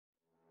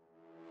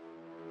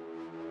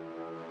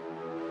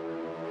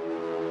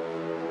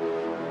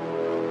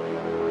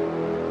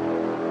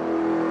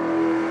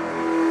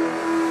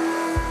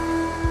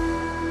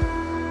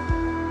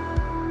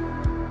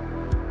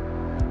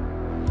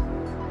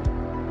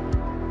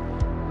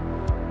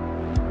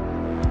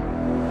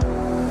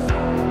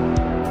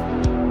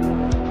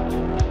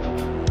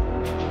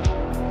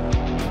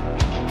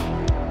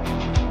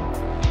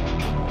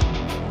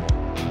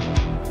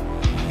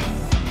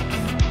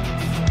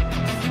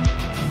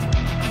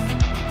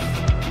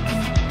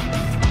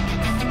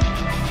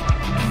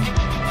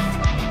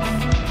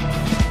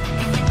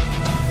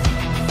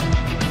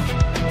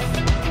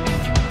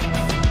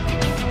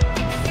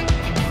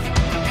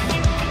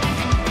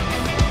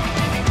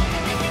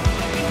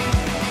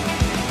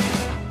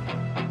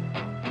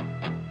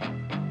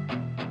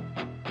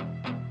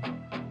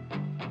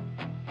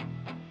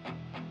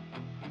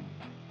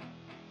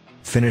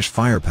Finnish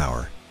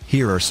Firepower.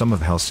 Here are some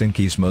of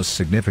Helsinki's most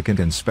significant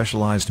and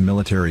specialized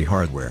military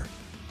hardware.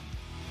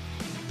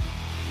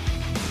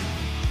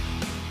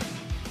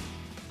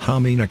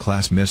 Hamina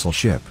class missile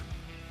ship.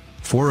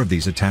 4 of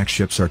these attack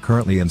ships are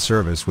currently in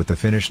service with the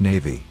Finnish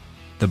Navy.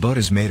 The boat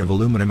is made of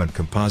aluminum and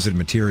composite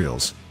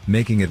materials,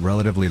 making it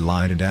relatively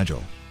light and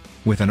agile.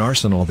 With an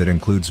arsenal that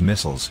includes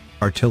missiles,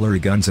 artillery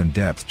guns and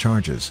depth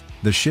charges,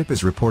 the ship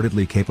is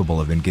reportedly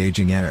capable of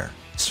engaging air,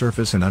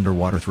 surface and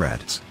underwater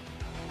threats.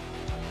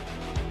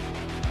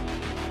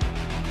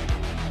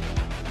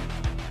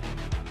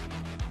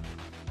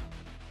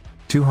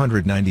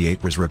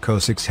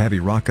 RSRAKH 6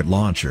 heavy rocket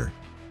launcher.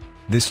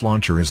 This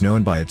launcher is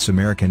known by its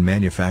American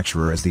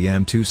manufacturer as the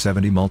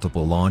M270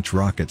 multiple launch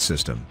rocket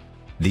system.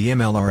 The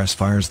MLRS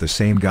fires the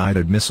same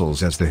guided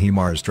missiles as the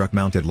HIMARS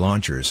truck-mounted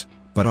launchers,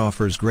 but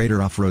offers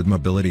greater off-road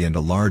mobility and a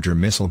larger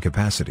missile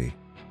capacity.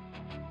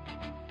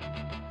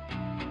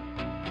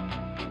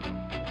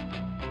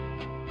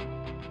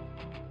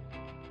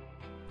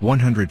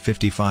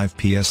 .155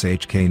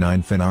 PSH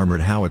K9 Fin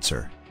Armored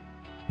Howitzer.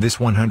 This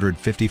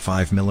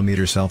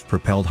 155mm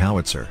self-propelled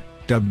howitzer,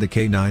 dubbed the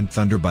K9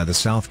 Thunder by the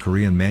South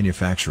Korean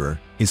manufacturer,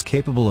 is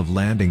capable of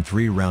landing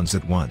 3 rounds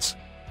at once.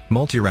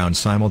 Multiround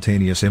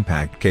simultaneous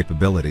impact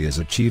capability is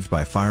achieved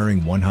by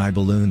firing 1 high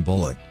balloon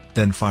bullet,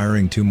 then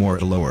firing 2 more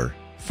at a lower,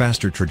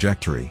 faster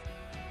trajectory.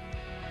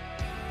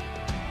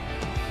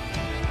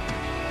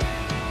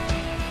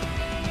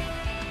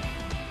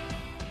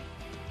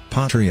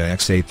 Patria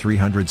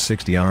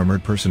XA360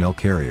 Armored Personnel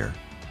Carrier.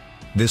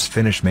 This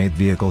Finnish-made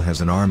vehicle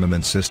has an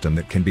armament system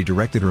that can be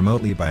directed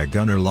remotely by a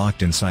gunner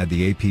locked inside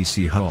the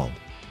APC hull.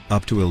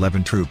 Up to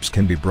 11 troops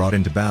can be brought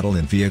into battle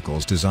in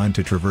vehicles designed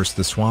to traverse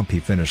the swampy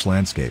Finnish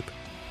landscape.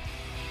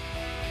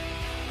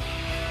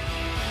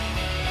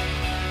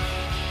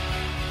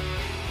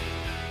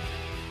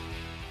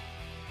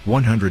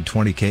 .120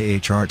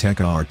 kHr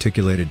TEKA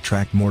Articulated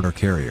Tracked Mortar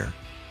Carrier.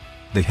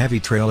 The heavy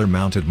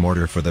trailer-mounted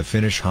mortar for the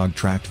Finnish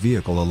hog-tracked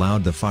vehicle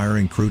allowed the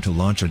firing crew to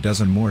launch a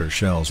dozen mortar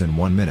shells in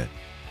 1 minute.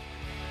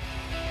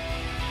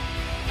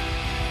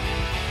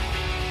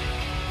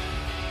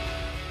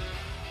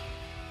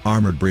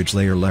 Armored Bridge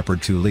Layer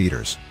Leopard 2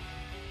 liters.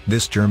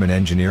 This German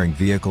engineering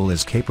vehicle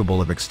is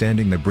capable of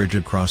extending the bridge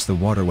across the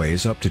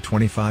waterways up to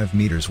 25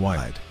 meters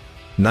wide.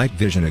 Night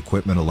vision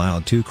equipment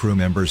allowed 2 crew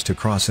members to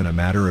cross in a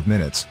matter of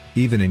minutes,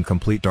 even in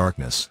complete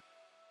darkness.